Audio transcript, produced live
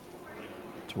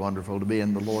It's wonderful to be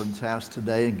in the Lord's house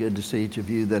today, and good to see each of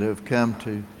you that have come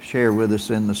to share with us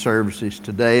in the services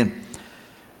today. And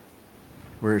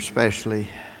we're especially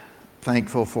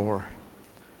thankful for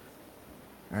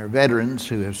our veterans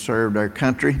who have served our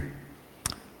country.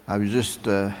 I was just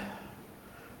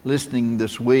listening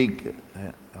this week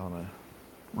on a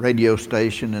radio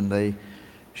station, and they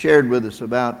shared with us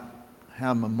about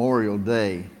how Memorial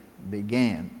Day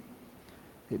began.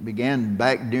 It began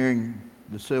back during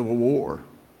the Civil War.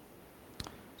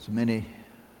 So many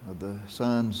of the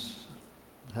sons,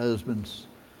 husbands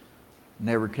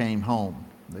never came home.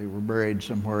 They were buried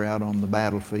somewhere out on the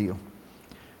battlefield.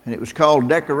 And it was called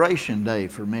Decoration Day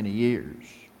for many years.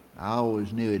 I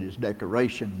always knew it as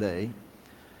Decoration Day.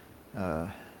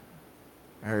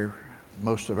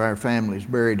 Most of our families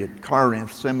buried at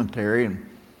Corinth Cemetery, and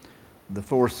the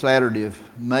fourth Saturday of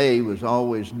May was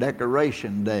always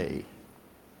Decoration Day.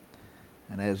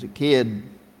 And as a kid,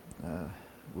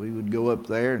 we would go up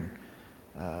there,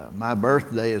 and my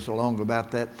birthday is along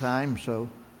about that time, so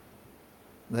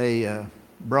they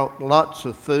brought lots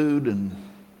of food and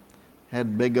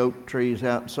had big oak trees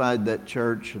outside that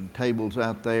church and tables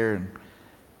out there, and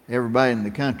everybody in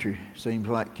the country seems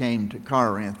like came to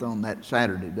Corinth on that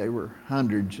Saturday. There were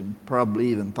hundreds and probably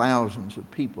even thousands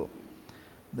of people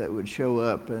that would show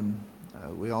up, and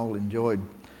we all enjoyed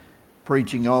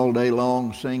preaching all day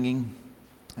long, singing,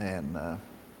 and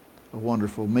a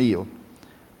wonderful meal.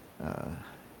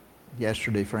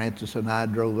 Yesterday, Francis and I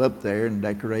drove up there and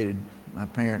decorated my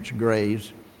parents'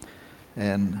 graves,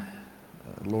 and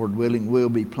Lord willing, we'll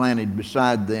be planted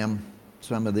beside them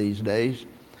some of these days.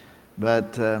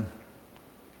 But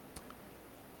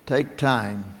take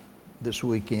time this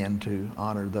weekend to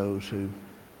honor those who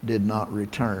did not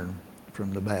return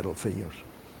from the battlefields.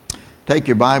 Take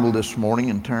your Bible this morning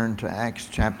and turn to Acts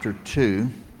chapter 2.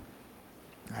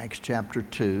 Acts chapter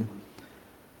 2.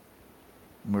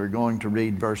 We're going to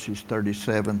read verses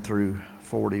 37 through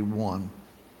 41.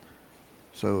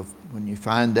 So when you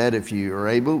find that, if you are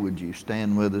able, would you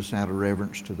stand with us out of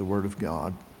reverence to the Word of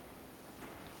God?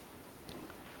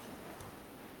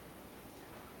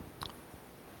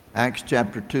 Acts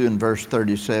chapter 2 and verse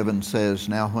 37 says,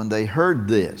 "Now when they heard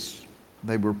this,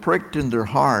 they were pricked in their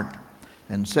heart,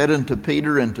 and said unto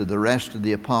Peter and to the rest of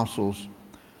the apostles,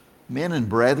 Men and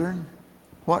brethren,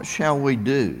 what shall we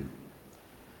do?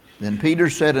 Then Peter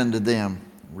said unto them,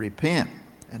 Repent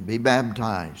and be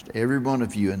baptized, every one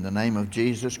of you, in the name of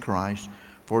Jesus Christ,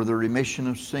 for the remission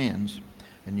of sins,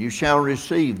 and you shall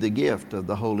receive the gift of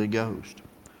the Holy Ghost.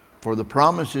 For the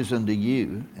promise is unto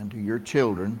you and to your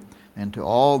children, and to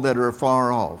all that are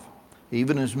far off,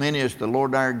 even as many as the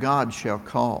Lord our God shall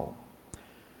call.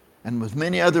 And with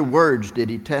many other words did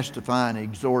he testify and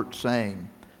exhort, saying,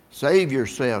 Save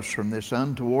yourselves from this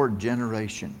untoward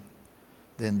generation.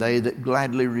 Then they that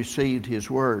gladly received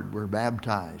his word were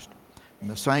baptized. And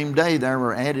the same day there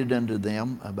were added unto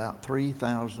them about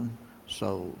 3,000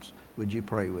 souls." Would you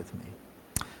pray with me?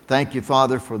 Thank you,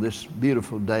 Father, for this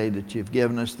beautiful day that you've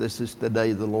given us. This is the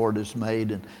day the Lord has made,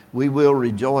 and we will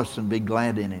rejoice and be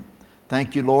glad in it.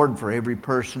 Thank you, Lord, for every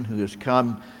person who has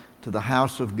come to the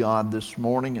house of God this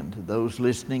morning, and to those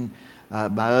listening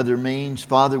by other means.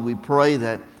 Father, we pray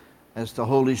that as the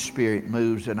Holy Spirit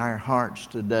moves in our hearts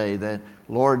today, that,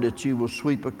 Lord, that you will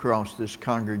sweep across this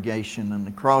congregation and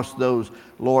across those,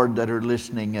 Lord, that are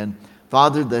listening. And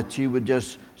Father, that you would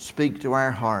just speak to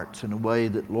our hearts in a way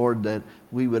that, Lord, that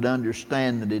we would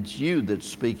understand that it's you that's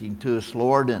speaking to us,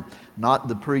 Lord, and not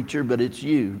the preacher, but it's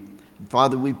you.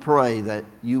 Father, we pray that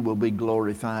you will be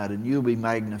glorified and you'll be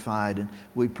magnified. And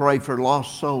we pray for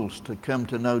lost souls to come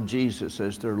to know Jesus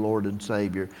as their Lord and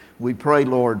Savior. We pray,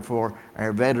 Lord, for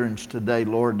our veterans today,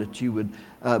 Lord, that you would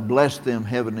bless them,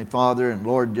 Heavenly Father, and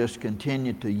Lord, just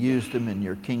continue to use them in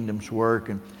your kingdom's work.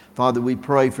 And Father, we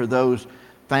pray for those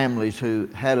families who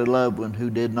had a loved one who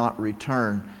did not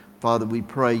return. Father, we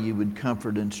pray you would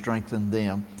comfort and strengthen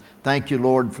them. Thank you,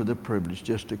 Lord, for the privilege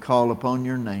just to call upon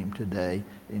your name today.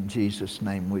 In Jesus'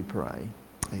 name we pray.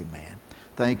 Amen.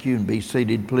 Thank you, and be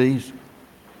seated, please.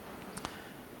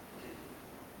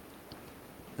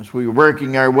 As we were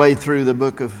working our way through the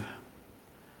book of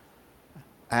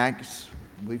Acts,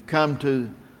 we've come to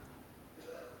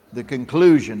the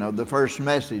conclusion of the first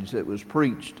message that was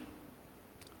preached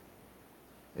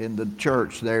in the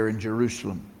church there in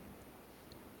Jerusalem.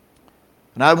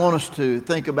 And I want us to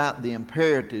think about the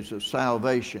imperatives of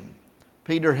salvation.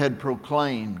 Peter had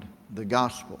proclaimed the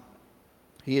gospel.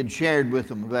 He had shared with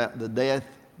them about the death,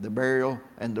 the burial,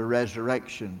 and the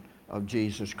resurrection of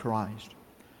Jesus Christ.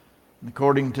 And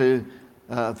according to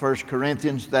 1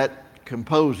 Corinthians, that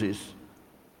composes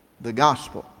the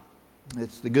gospel.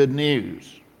 It's the good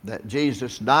news. that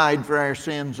Jesus died for our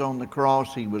sins on the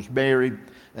cross, He was buried,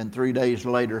 and 3 days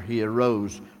later He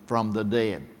arose from the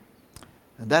dead.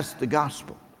 And that's the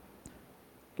gospel.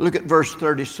 Look at verse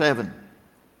 37.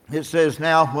 It says,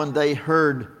 now when they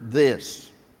heard this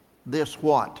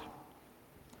what?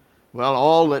 Well,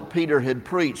 all that Peter had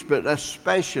preached, but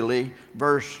especially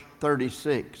verse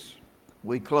 36.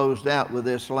 We closed out with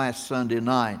this last Sunday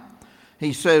night.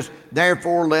 He says,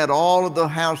 therefore let all of the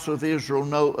house of Israel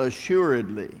know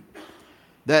assuredly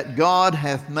that God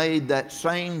hath made that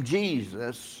same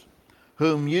Jesus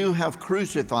whom you have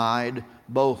crucified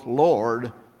both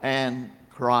Lord and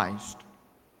Christ.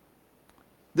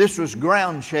 This was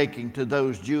ground shaking to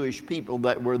those Jewish people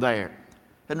that were there.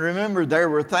 And remember, there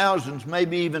were thousands,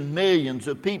 maybe even millions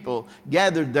of people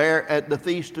gathered there at the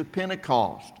Feast of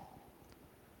Pentecost.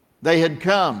 They had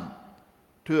come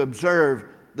to observe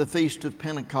the Feast of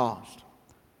Pentecost.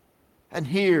 And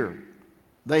here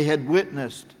they had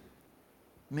witnessed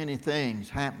many things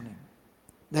happening.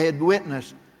 They had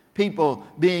witnessed people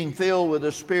being filled with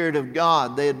the Spirit of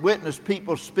God. They had witnessed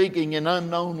people speaking in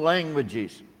unknown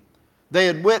languages. They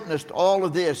had witnessed all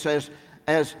of this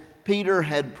as Peter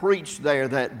had preached there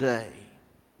that day.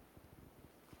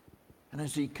 And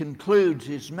as he concludes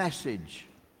his message,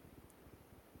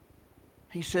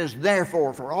 he says,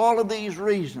 therefore, for all of these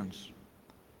reasons,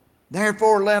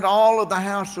 therefore let all of the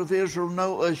house of Israel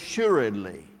know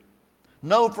assuredly,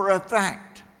 know for a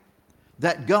fact,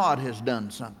 that God has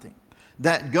done something,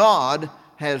 that God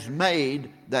has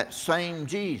made that same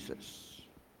Jesus.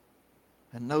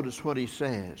 And notice what he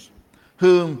says,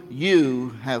 whom you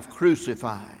have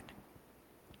crucified.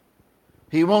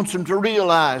 He wants them to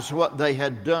realize what they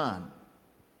had done.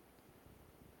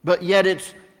 But yet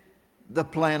it's the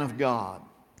plan of God.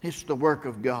 It's the work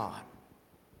of God.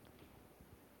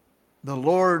 The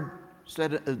Lord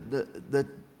said that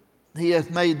He hath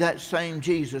made that same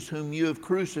Jesus whom you have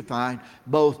crucified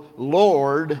both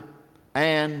Lord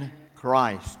and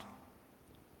Christ.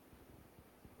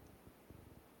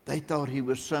 They thought He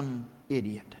was some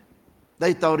idiot.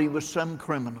 They thought He was some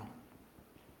criminal.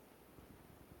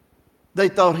 They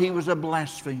thought He was a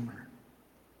blasphemer.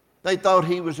 They thought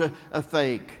He was a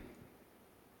fake.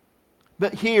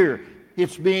 But here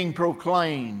it's being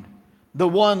proclaimed, the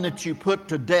one that you put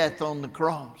to death on the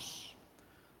cross,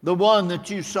 the one that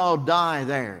you saw die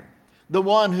there, the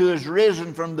one who has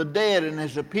risen from the dead and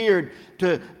has appeared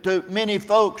to many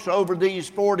folks over these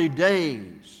 40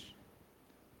 days.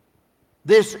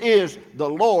 This is the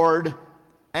Lord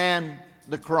and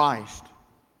the Christ.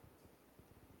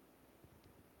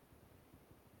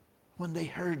 When they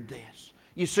heard this,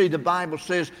 you see, the Bible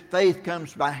says faith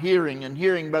comes by hearing, and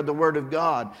hearing by the Word of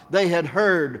God. They had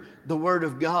heard the Word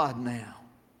of God now.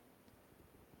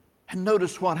 And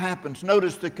notice what happens.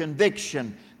 Notice the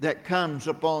conviction that comes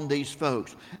upon these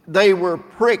folks. They were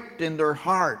pricked in their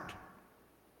heart.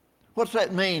 What's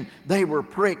that mean? They were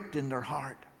pricked in their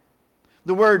heart.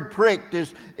 The word pricked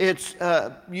it's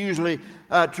usually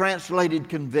translated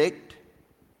convict.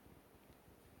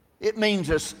 It means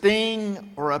a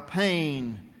sting or a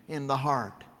pain in the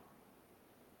heart.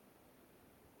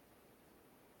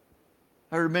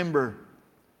 I remember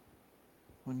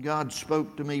when God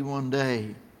spoke to me one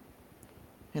day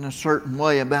in a certain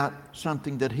way about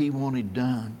something that He wanted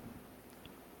done.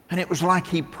 And it was like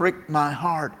He pricked my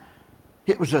heart.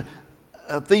 It was a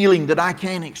feeling that I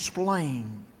can't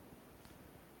explain.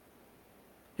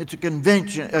 It's a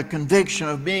conviction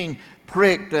of being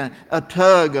pricked, a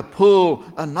tug, a pull,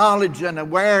 a knowledge and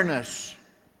awareness.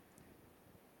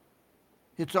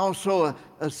 It's also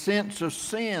a sense of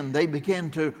sin. They began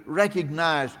to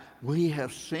recognize we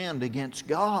have sinned against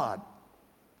God.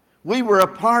 We were a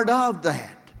part of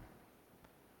that.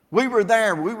 We were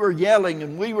there. We were yelling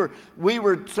and we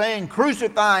were saying,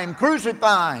 crucify Him,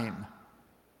 crucify Him.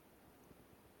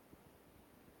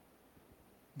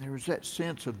 There was that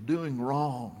sense of doing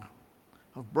wrong,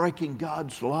 of breaking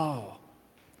God's law.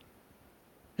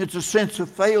 It's a sense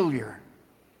of failure,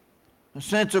 a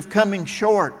sense of coming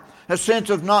short, a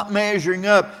sense of not measuring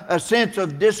up, a sense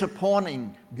of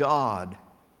disappointing God.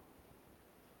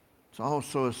 It's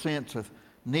also a sense of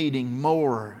needing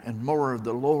more and more of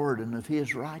the Lord and of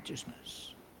His righteousness.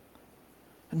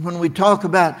 And when we talk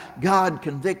about God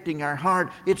convicting our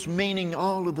heart, it's meaning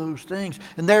all of those things.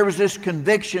 And there was this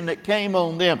conviction that came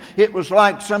on them. It was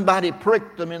like somebody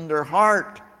pricked them in their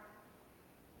heart.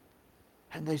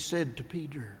 And they said to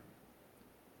Peter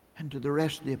and to the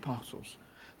rest of the apostles,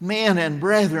 men and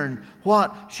brethren,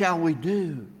 what shall we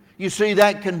do? You see,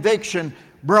 that conviction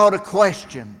brought a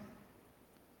question.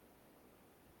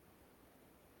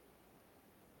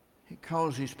 It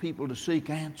causes people to seek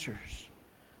answers.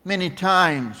 Many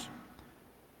times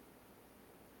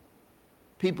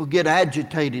People get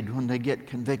agitated when they get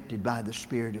convicted by the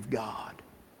Spirit of God.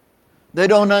 They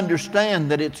don't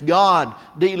understand that it's God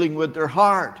dealing with their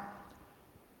heart.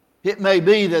 It may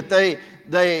be that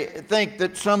they think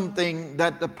that something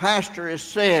that the pastor has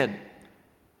said,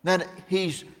 that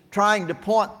he's trying to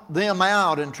point them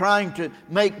out and trying to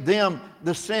make them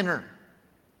the sinner.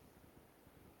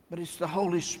 But it's the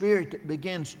Holy Spirit that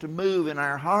begins to move in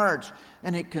our hearts,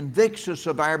 and it convicts us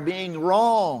of our being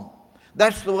wrong.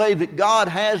 That's the way that God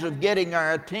has of getting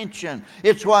our attention.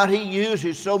 It's what He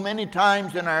uses so many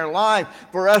times in our life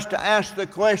for us to ask the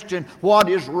question, what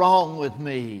is wrong with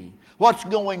me? What's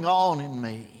going on in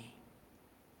me?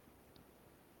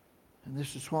 And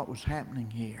this is what was happening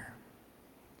here.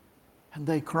 And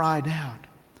they cried out,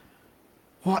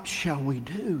 what shall we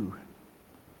do?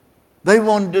 They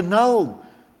wanted to know,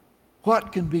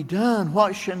 what can be done?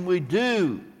 What shall we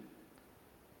do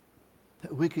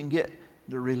that we can get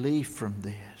the relief from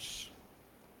this?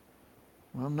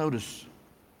 Well, notice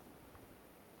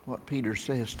what Peter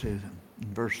says to them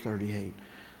in verse 38.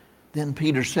 Then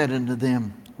Peter said unto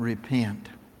them, repent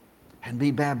and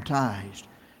be baptized,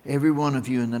 every one of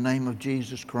you, in the name of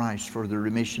Jesus Christ for the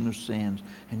remission of sins,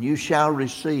 and you shall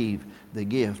receive the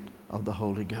gift of the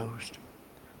Holy Ghost.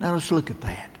 Now let's look at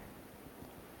that.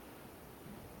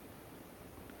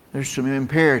 There's some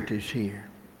imperatives here.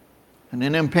 And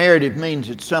an imperative means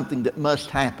it's something that must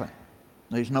happen.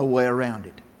 There's no way around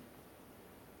it.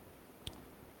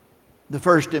 The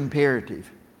first imperative,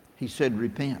 he said,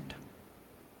 repent.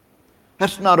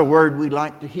 That's not a word we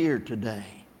like to hear today.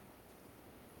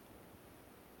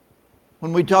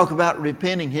 When we talk about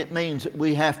repenting, it means that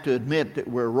we have to admit that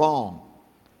we're wrong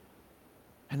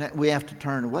and that we have to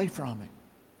turn away from it.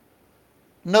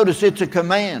 Notice it's a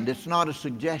command, it's not a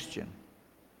suggestion.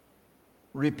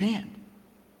 Repent.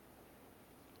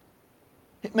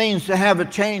 It means to have a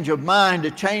change of mind,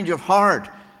 a change of heart,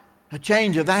 a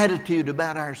change of attitude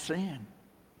about our sin.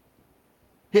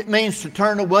 It means to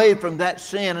turn away from that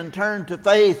sin and turn to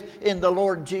faith in the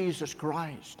Lord Jesus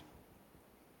Christ.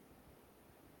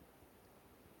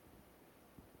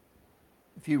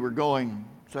 If you were going,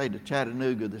 say, to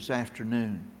Chattanooga this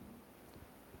afternoon,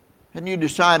 and you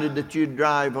decided that you'd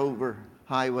drive over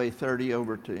Highway 30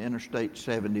 over to Interstate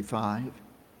 75,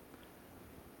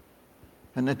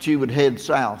 and that you would head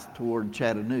south toward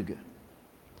Chattanooga.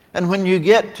 And when you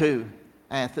get to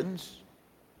Athens,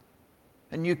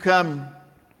 and you come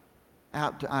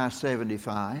out to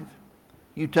I-75,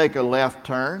 you take a left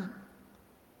turn,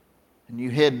 and you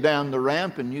head down the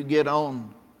ramp, and you get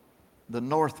on the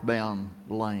northbound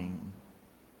lane,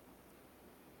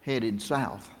 headed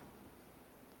south.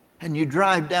 And you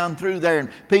drive down through there,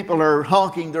 and people are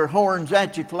honking their horns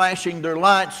at you, flashing their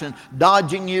lights and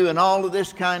dodging you and all of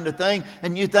this kind of thing.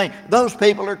 And you think, those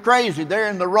people are crazy. They're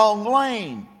in the wrong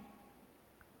lane.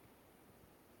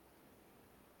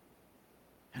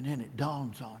 And then it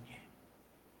dawns on you.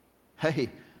 Hey,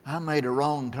 I made a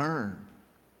wrong turn.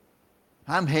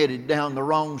 I'm headed down the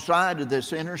wrong side of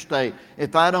this interstate.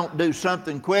 If I don't do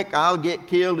something quick, I'll get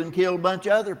killed and kill a bunch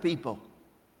of other people.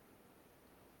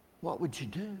 What would you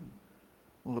do?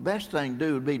 Well, the best thing to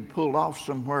do would be to pull off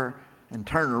somewhere and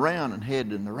turn around and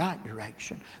head in the right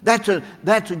direction. That's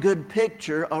a good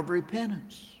picture of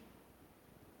repentance.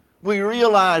 We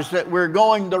realize that we're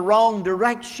going the wrong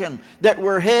direction, that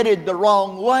we're headed the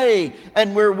wrong way,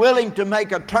 and we're willing to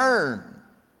make a turn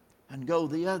and go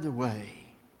the other way.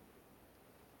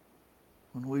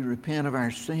 When we repent of our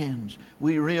sins,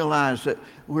 we realize that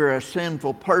we're a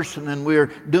sinful person and we're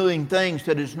doing things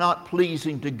that is not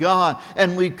pleasing to God.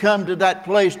 And we come to that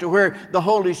place to where the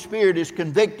Holy Spirit has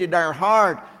convicted our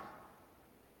heart.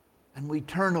 And we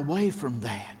turn away from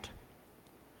that.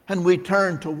 And we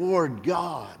turn toward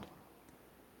God.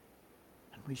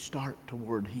 And we start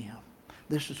toward Him.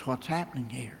 This is what's happening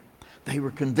here. They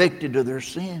were convicted of their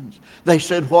sins. They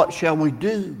said, what shall we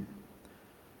do?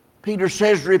 Peter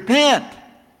says, repent.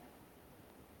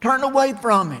 Turn away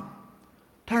from it.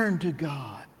 Turn to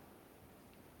God.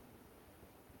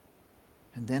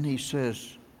 And then he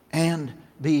says, and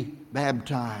be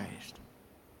baptized,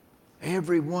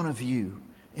 every one of you,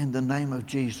 in the name of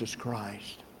Jesus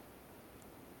Christ.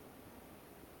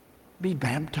 Be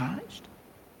baptized.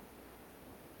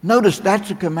 Notice that's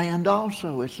a command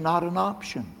also. It's not an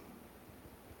option.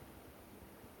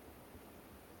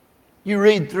 You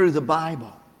read through the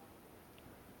Bible.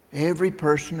 Every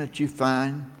person that you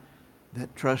find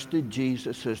that trusted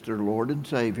Jesus as their Lord and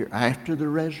Savior after the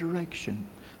resurrection.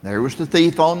 There was the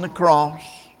thief on the cross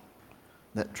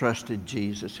that trusted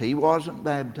Jesus. He wasn't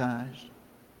baptized.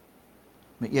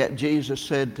 But yet Jesus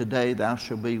said, today thou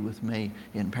shalt be with me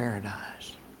in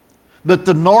paradise. But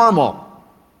the normal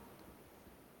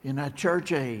in our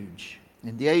church age,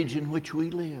 in the age in which we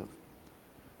live.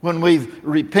 When we've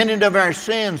repented of our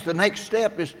sins, the next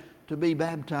step is to be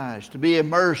baptized, to be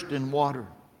immersed in water.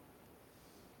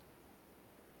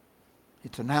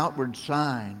 It's an outward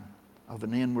sign of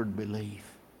an inward belief.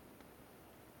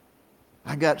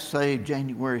 I got saved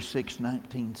January 6,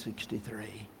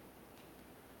 1963.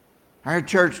 Our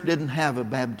church didn't have a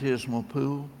baptismal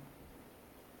pool.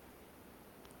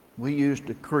 We used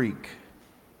a creek,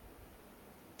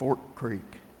 Fort Creek.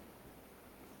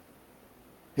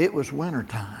 It was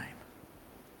wintertime.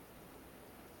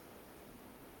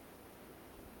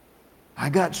 I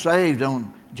got saved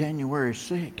on January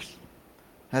 6th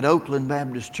at Oakland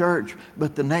Baptist Church,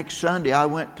 but the next Sunday I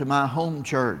went to my home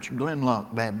church,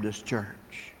 Glenlock Baptist Church.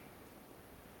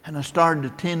 And I started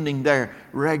attending there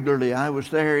regularly. I was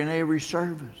there in every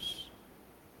service.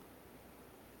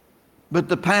 But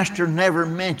the pastor never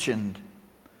mentioned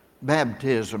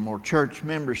baptism or church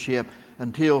membership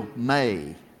until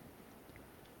May.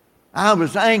 I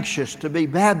was anxious to be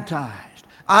baptized.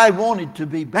 I wanted to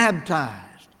be baptized.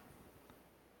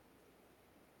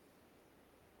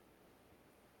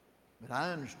 But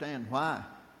I understand why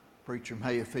Preacher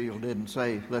Mayfield didn't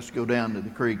say, let's go down to the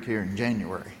creek here in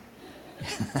January.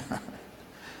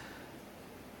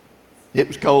 It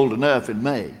was cold enough in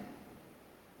May.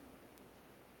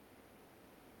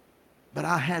 But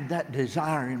I had that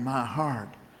desire in my heart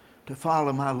to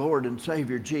follow my Lord and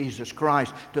Savior Jesus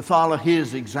Christ, to follow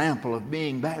His example of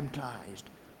being baptized.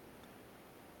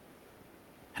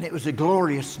 And it was a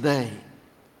glorious day.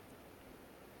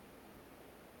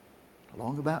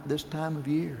 Along about this time of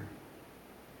year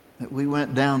that we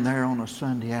went down there on a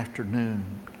Sunday afternoon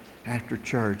after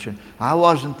church. And I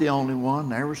wasn't the only one.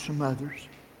 There were some others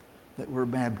that were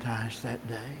baptized that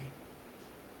day.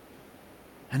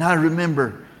 And I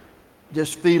remember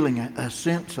just feeling a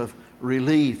sense of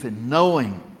relief and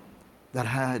knowing that I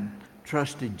had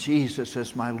trusted Jesus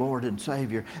as my Lord and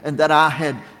Savior and that I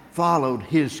had followed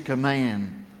His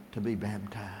command to be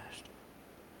baptized.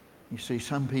 You see,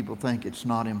 some people think it's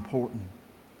not important.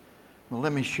 Well,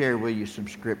 let me share with you some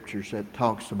scriptures that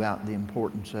talks about the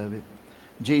importance of it.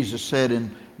 Jesus said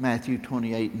in Matthew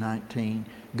 28:19,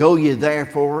 "Go ye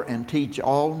therefore and teach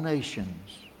all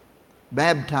nations,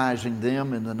 baptizing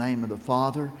them in the name of the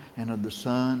Father and of the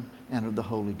Son and of the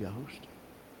Holy Ghost."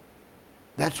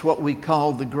 That's what we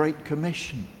call the Great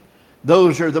Commission.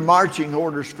 Those are the marching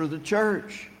orders for the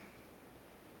church.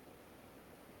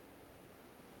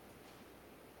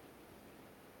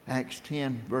 Acts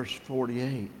 10, verse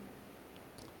 48.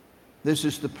 This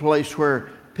is the place where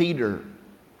Peter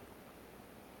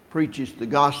preaches the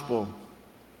gospel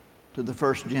to the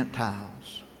first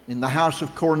Gentiles in the house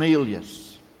of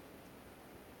Cornelius.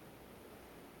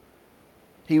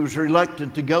 He was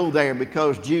reluctant to go there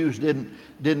because Jews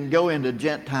didn't go into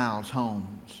Gentiles'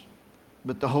 homes,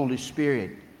 but the Holy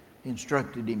Spirit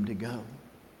instructed him to go.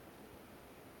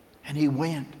 And he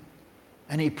went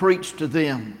and he preached to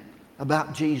them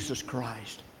about Jesus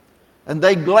Christ. And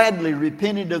they gladly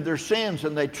repented of their sins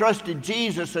and they trusted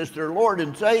Jesus as their Lord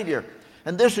and Savior.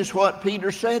 And this is what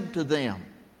Peter said to them.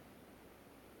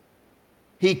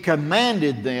 He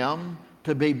commanded them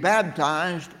to be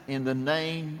baptized in the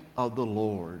name of the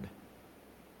Lord.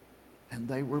 And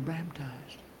they were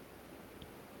baptized.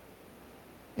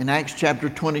 In Acts chapter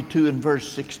 22 and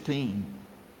verse 16,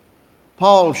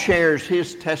 Paul shares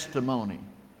his testimony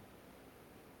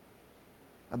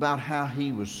about how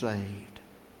he was saved.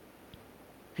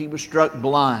 He was struck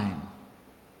blind.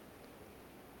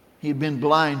 He had been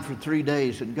blind for 3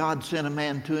 days, and God sent a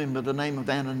man to him by the name of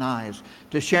Ananias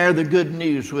to share the good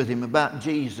news with him about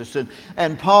Jesus.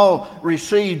 And Paul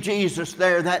received Jesus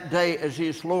there that day as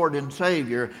his Lord and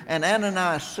Savior. And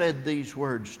Ananias said these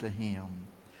words to him,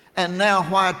 "And now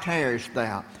why tarriest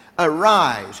thou?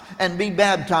 Arise and be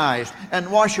baptized and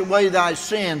wash away thy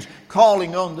sins,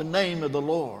 calling on the name of the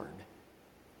Lord."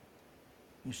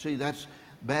 You see, that's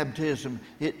baptism.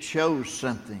 It shows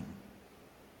something.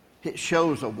 It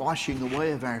shows a washing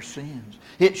away of our sins.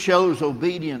 It shows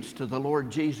obedience to the Lord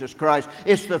Jesus Christ.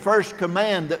 It's the first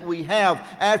command that we have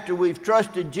after we've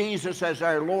trusted Jesus as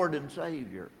our Lord and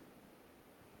Savior.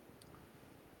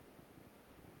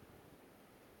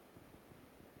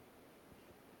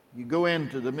 You go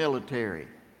into the military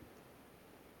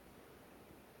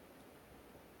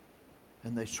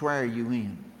and they swear you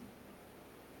in.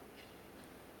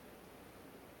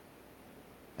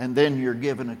 And then you're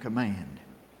given a command.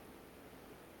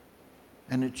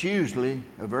 And it's usually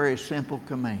a very simple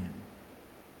command.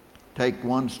 Take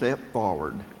one step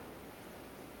forward.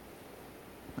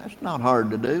 That's not hard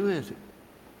to do, is it?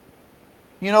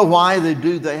 You know why they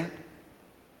do that?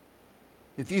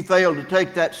 If you fail to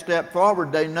take that step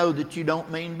forward, they know that you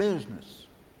don't mean business.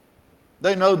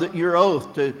 They know that your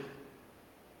oath to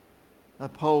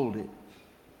uphold it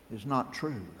is not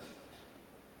true.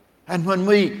 And when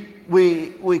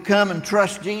we come and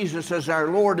trust Jesus as our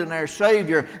Lord and our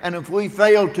Savior, and if we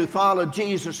fail to follow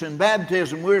Jesus in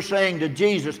baptism, we're saying to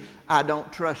Jesus, I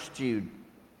don't trust you.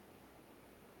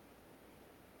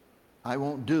 I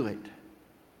won't do it.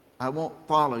 I won't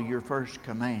follow your first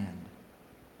command.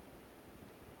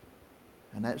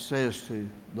 And that says to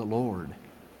the Lord,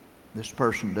 this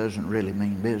person doesn't really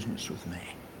mean business with me.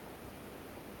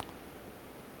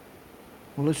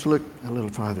 Well, let's look a little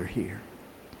farther here.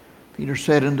 Peter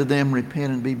said unto them,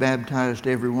 repent and be baptized,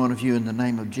 every one of you, in the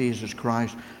name of Jesus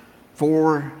Christ,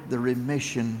 for the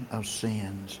remission of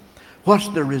sins. What's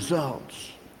the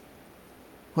results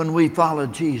when we follow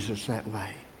Jesus that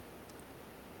way?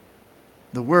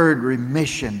 The word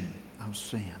remission of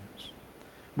sins.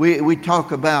 We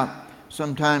talk about,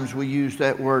 sometimes we use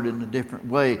that word in a different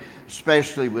way,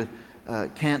 especially with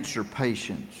cancer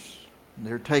patients.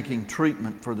 They're taking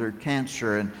treatment for their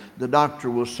cancer, and the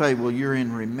doctor will say, well, you're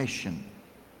in remission.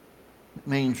 It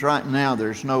means right now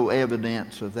there's no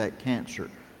evidence of that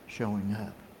cancer showing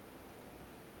up.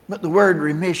 But the word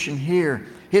remission here,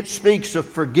 it speaks of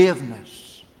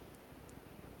forgiveness.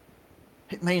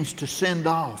 It means to send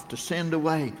off, to send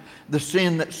away the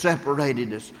sin that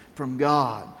separated us from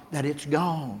God, that it's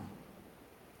gone.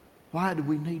 Why do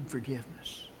we need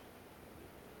forgiveness?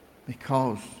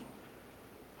 Because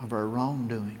of our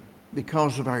wrongdoing,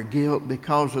 because of our guilt,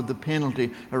 because of the penalty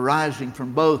arising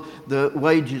from both. The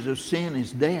wages of sin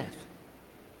is death.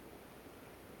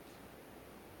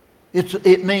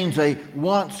 It means a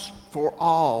once for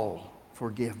all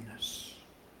forgiveness.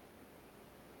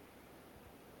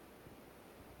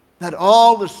 That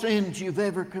all the sins you've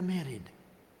ever committed,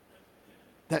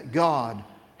 that God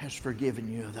has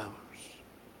forgiven you of those.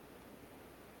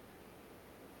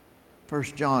 1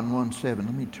 John 1:7.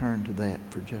 Let me turn to that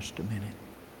for just a minute.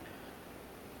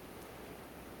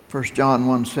 1 John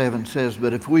 1:7 says,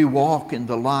 but if we walk in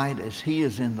the light as He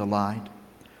is in the light,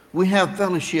 we have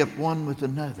fellowship one with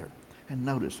another. And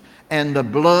notice, and the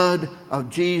blood of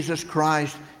Jesus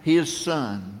Christ, His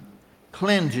Son,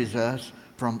 cleanses us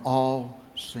from all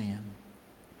sin.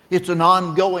 It's an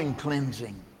ongoing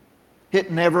cleansing. It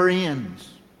never ends.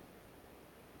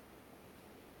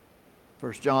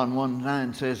 1 John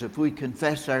 1:9 says, if we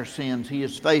confess our sins, He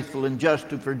is faithful and just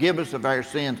to forgive us of our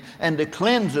sins and to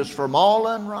cleanse us from all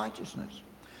unrighteousness.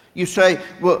 You say,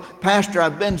 well, Pastor,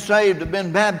 I've been saved, I've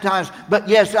been baptized, but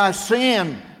yes, I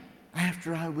sinned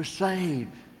after I was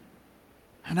saved.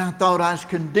 And I thought I was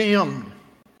condemned.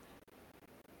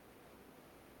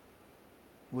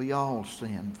 We all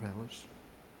sin, fellas.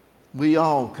 We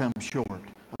all come short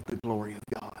of the glory of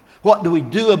God. What do we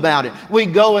do about it? We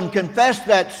go and confess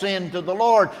that sin to the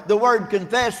Lord. The word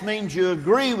confess means you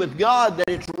agree with God that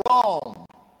it's wrong.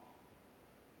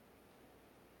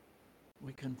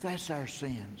 We confess our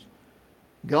sins.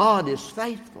 God is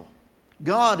faithful.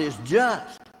 God is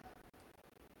just.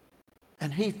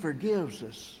 And He forgives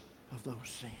us of those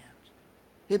sins.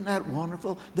 Isn't that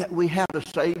wonderful that we have a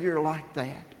Savior like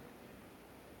that?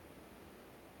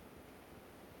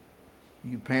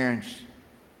 You parents,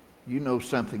 you know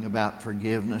something about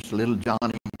forgiveness. Little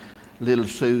Johnny, little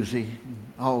Susie,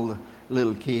 all the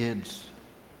little kids,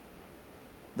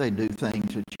 they do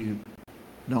things that you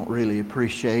don't really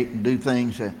appreciate and do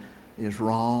things that is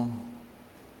wrong.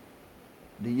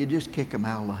 Do you just kick them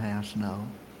out of the house? No.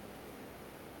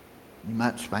 You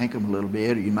might spank them a little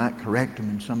bit, or you might correct them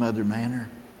in some other manner.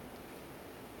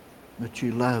 But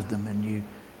you love them and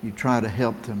you try to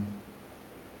help them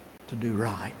to do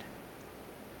right.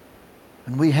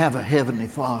 And we have a Heavenly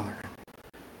Father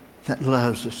that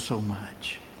loves us so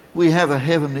much. We have a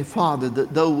Heavenly Father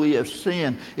that though we have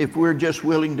sinned, if we're just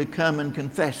willing to come and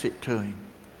confess it to Him,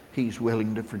 He's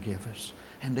willing to forgive us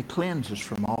and to cleanse us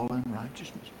from all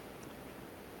unrighteousness.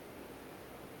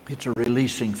 It's a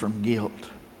releasing from guilt.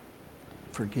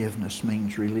 Forgiveness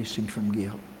means releasing from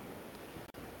guilt.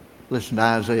 Listen to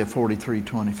Isaiah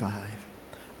 43:25.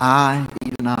 I,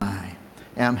 even I,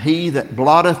 am He that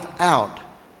blotteth out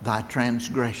thy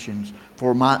transgressions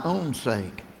for my own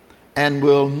sake, and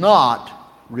will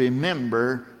not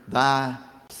remember thy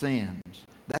sins.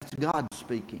 That's God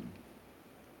speaking.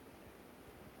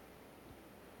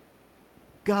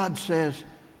 God says,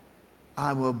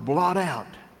 I will blot out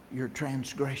your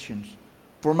transgressions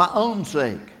for my own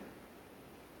sake,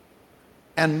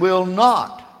 and will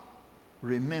not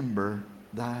remember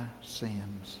thy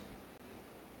sins.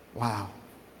 Wow.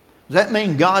 Does that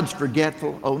mean God's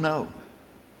forgetful? Oh no.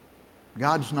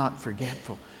 God's not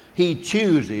forgetful. He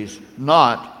chooses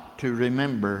not to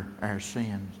remember our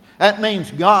sins. That means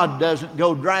God doesn't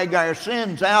go drag our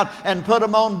sins out and put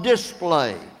them on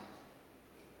display.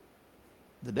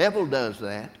 The devil does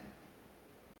that,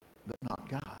 but not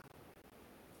God.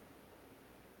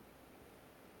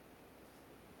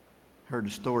 Heard a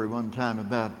story one time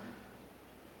about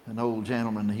an old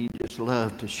gentleman. He just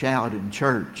loved to shout in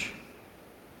church.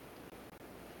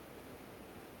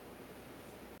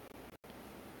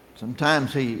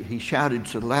 Sometimes he shouted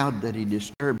so loud that he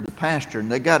disturbed the pastor.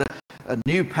 And they got a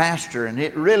new pastor, and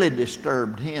it really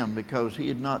disturbed him because he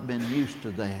had not been used to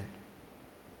that.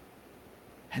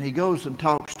 And he goes and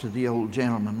talks to the old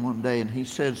gentleman one day, and he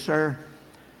said, "Sir,"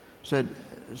 said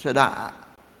I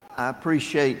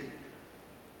appreciate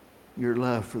your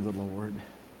love for the Lord.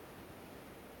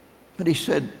 But he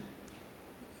said,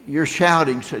 "Your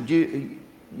shouting," said,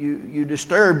 you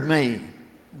disturbed me.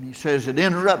 And he says, "It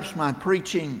interrupts my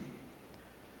preaching."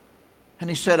 And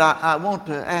he said, I want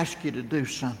to ask you to do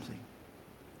something.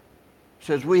 He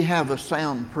says, "We have a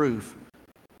soundproof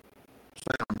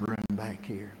sound room back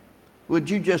here. Would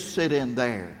you just sit in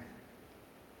there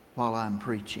while I'm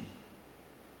preaching?"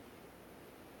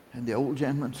 And the old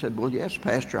gentleman said, "Well, yes,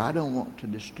 Pastor, I don't want to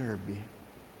disturb you."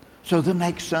 So the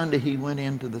next Sunday he went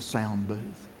into the sound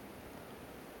booth.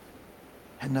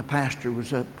 And the pastor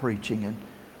was up preaching, and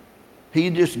he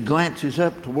just glances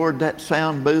up toward that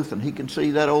sound booth, and he can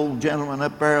see that old gentleman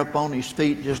up there up on his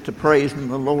feet just to praising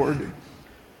the Lord.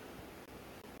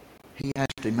 He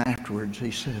asked him afterwards,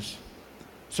 he says,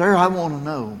 "Sir, I want to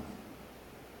know."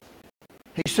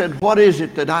 He said, "What is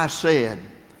it that I said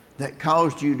that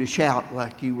caused you to shout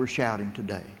like you were shouting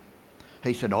today?"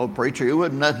 He said, "Oh, preacher, it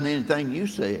wasn't anything you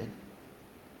said."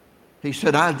 He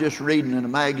said, "I was just reading in a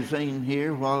magazine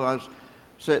here while I was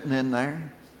sitting in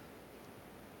there.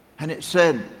 And it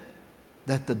said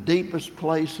that the deepest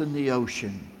place in the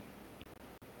ocean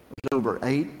was over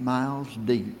 8 miles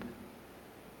deep."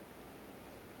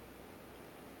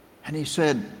 And he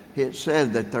said, it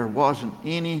said that there wasn't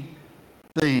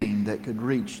anything that could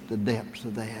reach the depths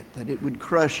of that it would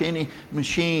crush any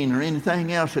machine or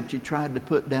anything else that you tried to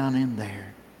put down in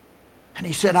there. And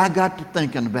he said, "I got to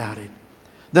thinking about it,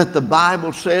 that the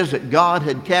Bible says that God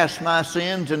had cast my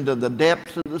sins into the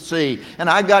depths of the sea. And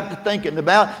I got to thinking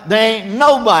about there ain't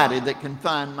nobody that can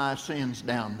find my sins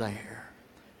down there."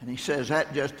 And he says,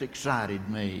 that just excited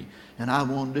me, and I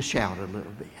wanted to shout a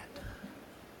little bit.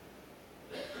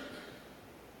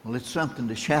 Well, it's something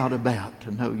to shout about, to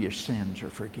know your sins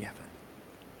are forgiven.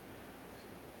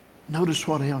 Notice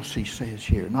what else he says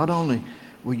here. Not only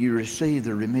will you receive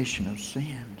the remission of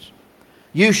sins,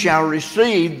 you shall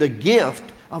receive the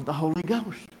gift of the Holy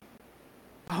Ghost,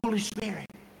 the Holy Spirit.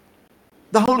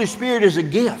 The Holy Spirit is a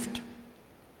gift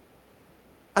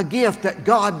that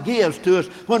God gives to us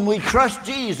when we trust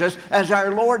Jesus as our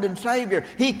Lord and Savior.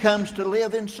 He comes to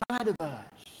live inside of us.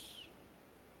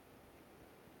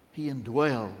 He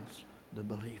indwells the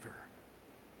believer.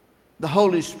 The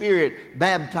Holy Spirit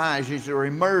baptizes or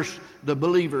immerses the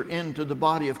believer into the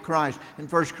body of Christ. In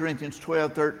 1 Corinthians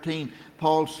 12:13,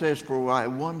 Paul says, "For by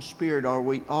one Spirit are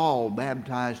we all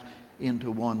baptized into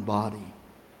one body."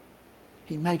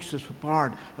 He makes us a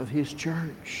part of His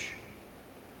church.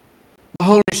 The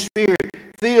Holy Spirit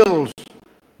fills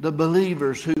the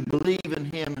believers who believe in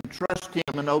Him and trust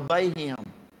Him and obey Him.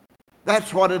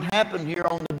 That's what had happened here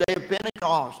on the day of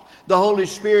Pentecost. The Holy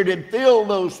Spirit had filled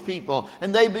those people,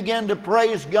 and they began to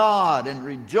praise God and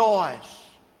rejoice,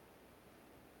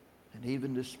 and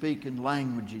even to speak in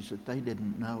languages that they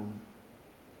didn't know.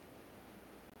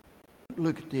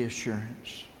 Look at the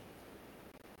assurance.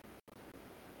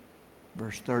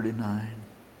 Verse 39.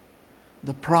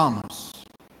 "The promise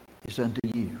is unto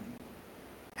you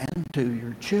and to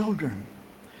your children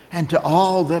and to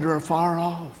all that are far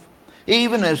off,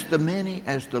 even as the many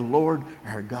as the Lord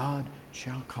our God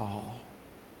shall call."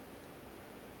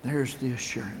 There's the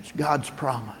assurance, God's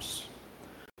promise.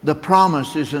 The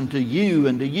promise is unto you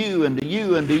and to you and to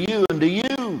you and to you and to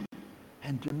you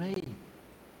and to me.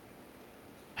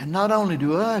 And not only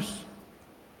to us,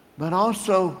 but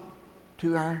also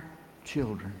to our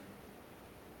children.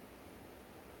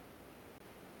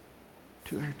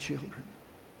 To our children.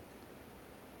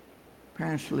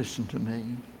 Parents, listen to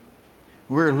me.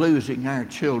 We're losing our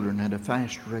children at a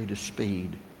fast rate of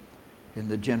speed in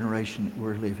the generation that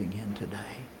we're living in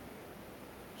today.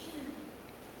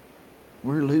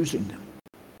 We're losing them.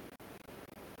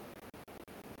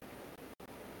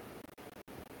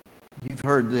 You've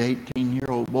heard the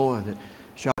 18-year-old boy that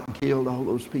shot and killed all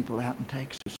those people out in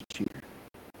Texas this year.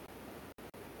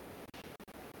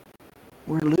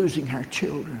 We're losing our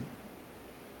children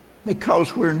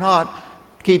because we're not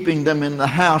keeping them in the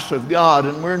house of God,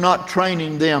 and we're not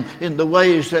training them in the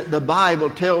ways that the Bible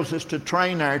tells us to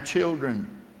train our children.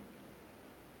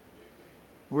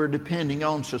 We're depending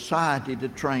on society to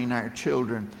train our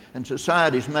children, and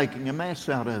society's making a mess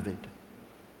out of it.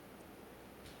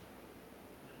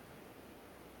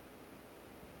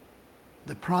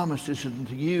 The promise is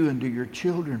unto you and to your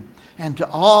children and to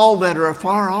all that are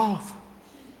afar off.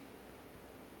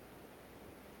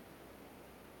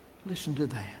 Listen to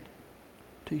that.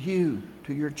 To you,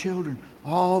 to your children,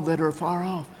 all that are far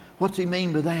off. What's he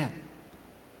mean by that?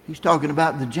 He's talking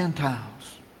about the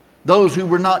Gentiles, those who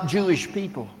were not Jewish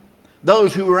people,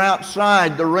 those who were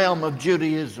outside the realm of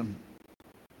Judaism.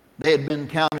 They had been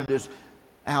counted as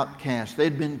outcasts.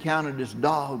 They'd been counted as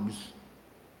dogs.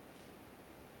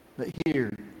 But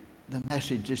here, the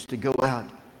message is to go out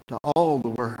to all the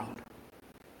world.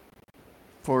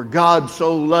 For God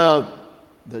so loved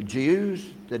the Jews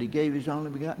that he gave his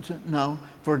only begotten Son? No.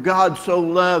 For God so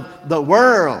loved the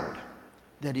world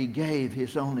that he gave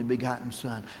his only begotten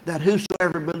Son, that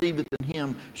whosoever believeth in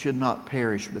him should not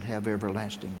perish but have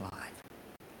everlasting life.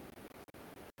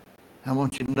 I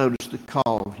want you to notice the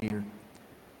call here.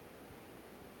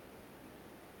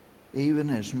 Even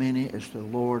as many as the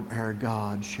Lord our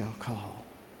God shall call.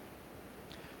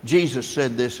 Jesus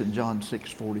said this in John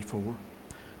 6:44.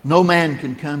 No man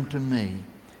can come to me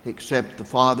except the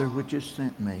Father which has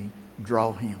sent me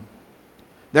draw him.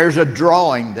 There's a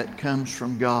drawing that comes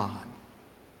from God.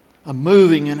 A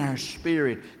moving in our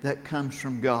spirit that comes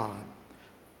from God.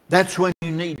 That's when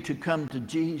you need to come to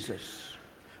Jesus.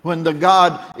 When the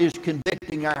God is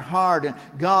convicting our heart and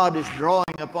God is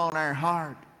drawing upon our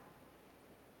heart.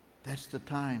 That's the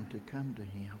time to come to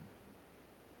him.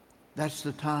 That's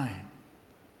the time.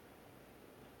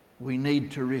 We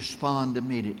need to respond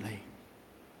immediately.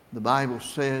 The Bible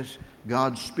says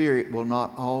God's Spirit will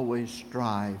not always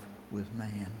strive with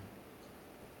man.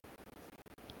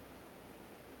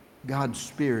 God's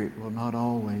Spirit will not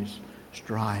always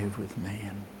strive with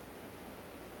man.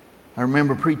 I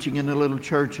remember preaching in a little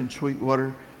church in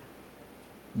Sweetwater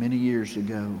many years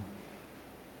ago.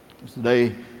 It was the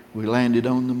day we landed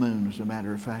on the moon, as a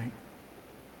matter of fact.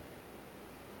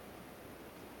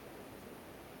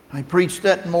 I preached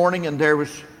that morning, and there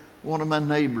was one of my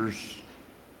neighbor's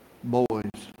boys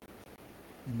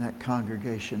in that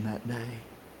congregation that day.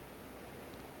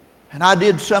 And I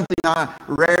did something I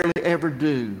rarely ever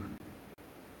do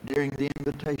during the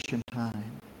invitation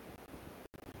time.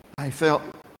 I felt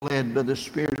led by the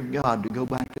Spirit of God to go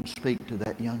back and speak to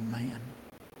that young man.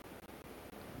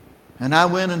 And I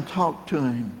went and talked to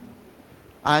him.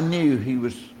 I knew he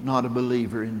was not a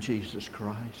believer in Jesus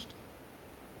Christ.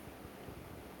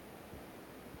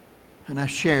 And I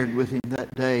shared with him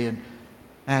that day and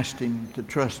asked him to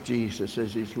trust Jesus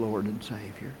as his Lord and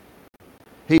Savior.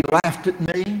 He laughed at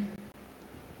me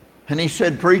and he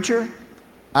said, "Preacher,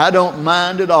 I don't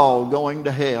mind at all going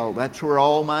to hell. That's where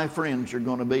all my friends are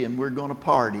going to be, and we're going to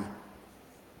party."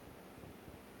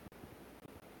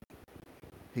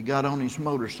 He got on his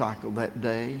motorcycle that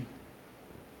day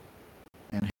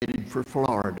and headed for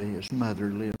Florida. His mother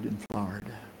lived in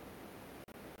Florida.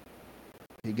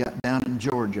 He got down in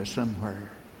Georgia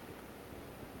somewhere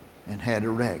and had a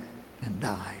wreck and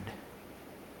died.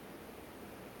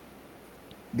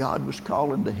 God was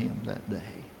calling to him that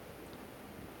day.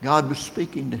 God was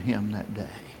speaking to him that day,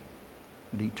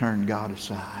 but he turned God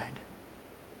aside.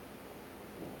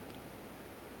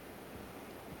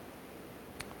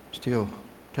 Still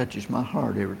touches my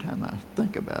heart every time I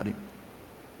think about him.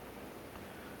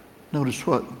 Notice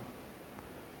what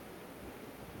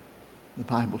the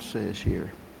Bible says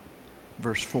here.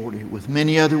 Verse 40, with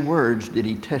many other words did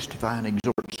he testify and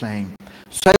exhort, saying,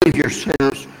 save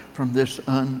yourselves from this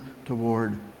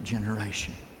untoward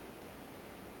generation.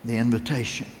 The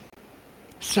invitation.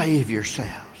 Save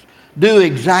yourselves. Do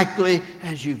exactly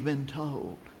as you've been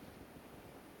told.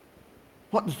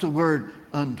 What does the word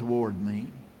untoward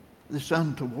mean? This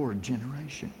untoward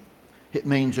generation. It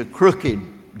means a crooked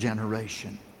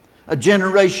generation. A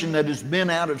generation that has been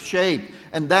out of shape.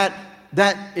 And that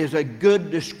is a good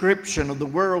description of the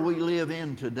world we live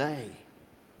in today.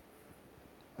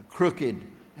 A crooked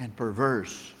and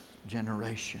perverse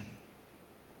generation.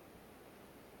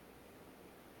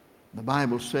 The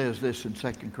Bible says this in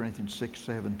 2 Corinthians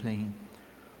 6:17.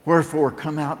 Wherefore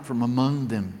come out from among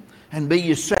them, and be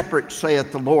ye separate,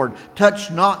 saith the Lord.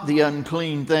 Touch not the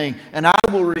unclean thing, and I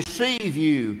will receive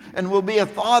you, and will be a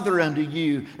father unto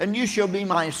you, and you shall be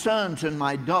my sons and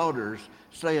my daughters,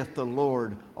 saith the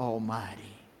Lord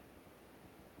Almighty.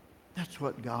 That's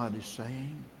what God is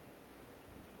saying.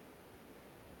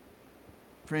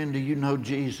 Friend, do you know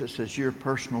Jesus as your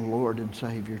personal Lord and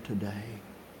Savior today?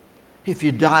 If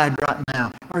you died right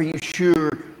now, are you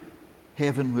sure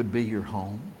heaven would be your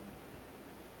home?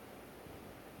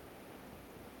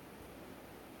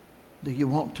 Do you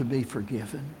want to be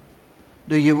forgiven?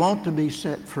 Do you want to be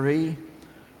set free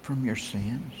from your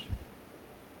sins?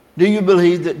 Do you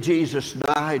believe that Jesus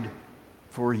died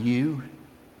for you?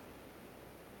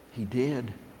 He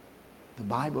did. The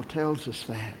Bible tells us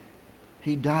that.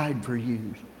 He died for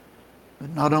you.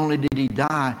 But not only did he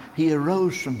die, he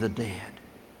arose from the dead.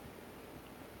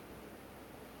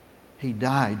 He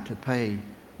died to pay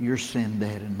your sin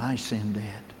debt and my sin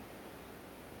debt.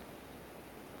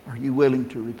 Are you willing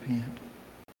to repent?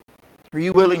 Are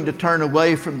you willing to turn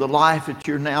away from the life that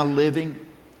you're now living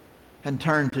and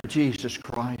turn to Jesus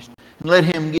Christ and let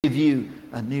him give you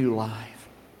a new life?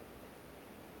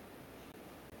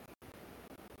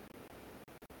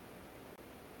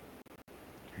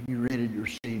 Are you ready to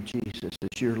receive Jesus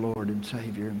as your Lord and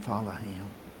Savior and follow him?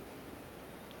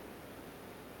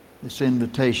 This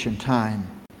invitation time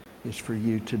is for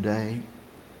you today.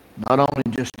 Not only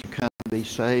just to come and be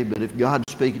saved, but if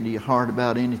God's speaking to your heart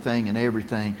about anything and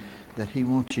everything that he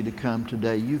wants you to come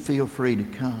today, you feel free to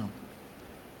come.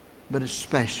 But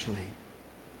especially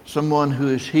someone who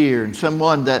is here and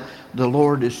someone that the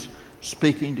Lord is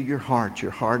speaking to your heart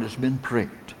has been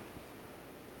pricked.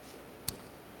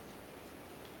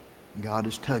 God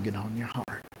is tugging on your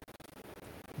heart.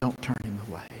 Don't turn him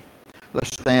away.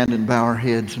 Let's stand and bow our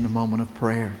heads in a moment of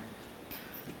prayer.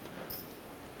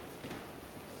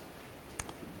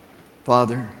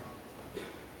 Father,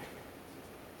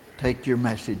 take your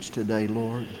message today,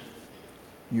 Lord,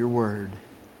 your word.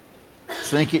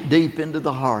 Sink it deep into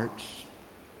the hearts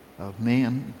of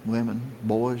men, women,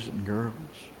 boys, and girls.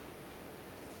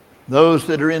 Those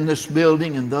that are in this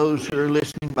building and those who are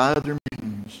listening by other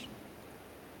means.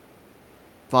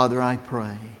 Father, I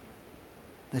pray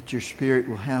that your Spirit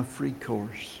will have free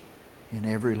course in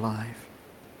every life.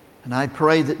 And I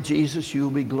pray that, Jesus, you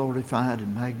will be glorified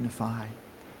and magnified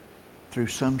through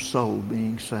some soul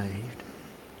being saved.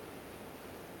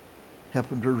 Help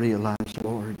them to realize,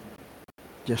 Lord,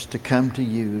 just to come to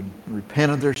you and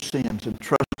repent of their sins and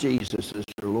trust Jesus as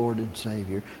their Lord and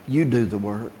Savior. You do the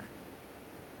work.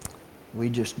 We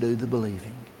just do the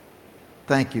believing.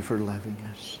 Thank you for loving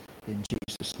us. In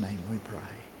Jesus' name we pray.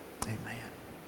 Amen.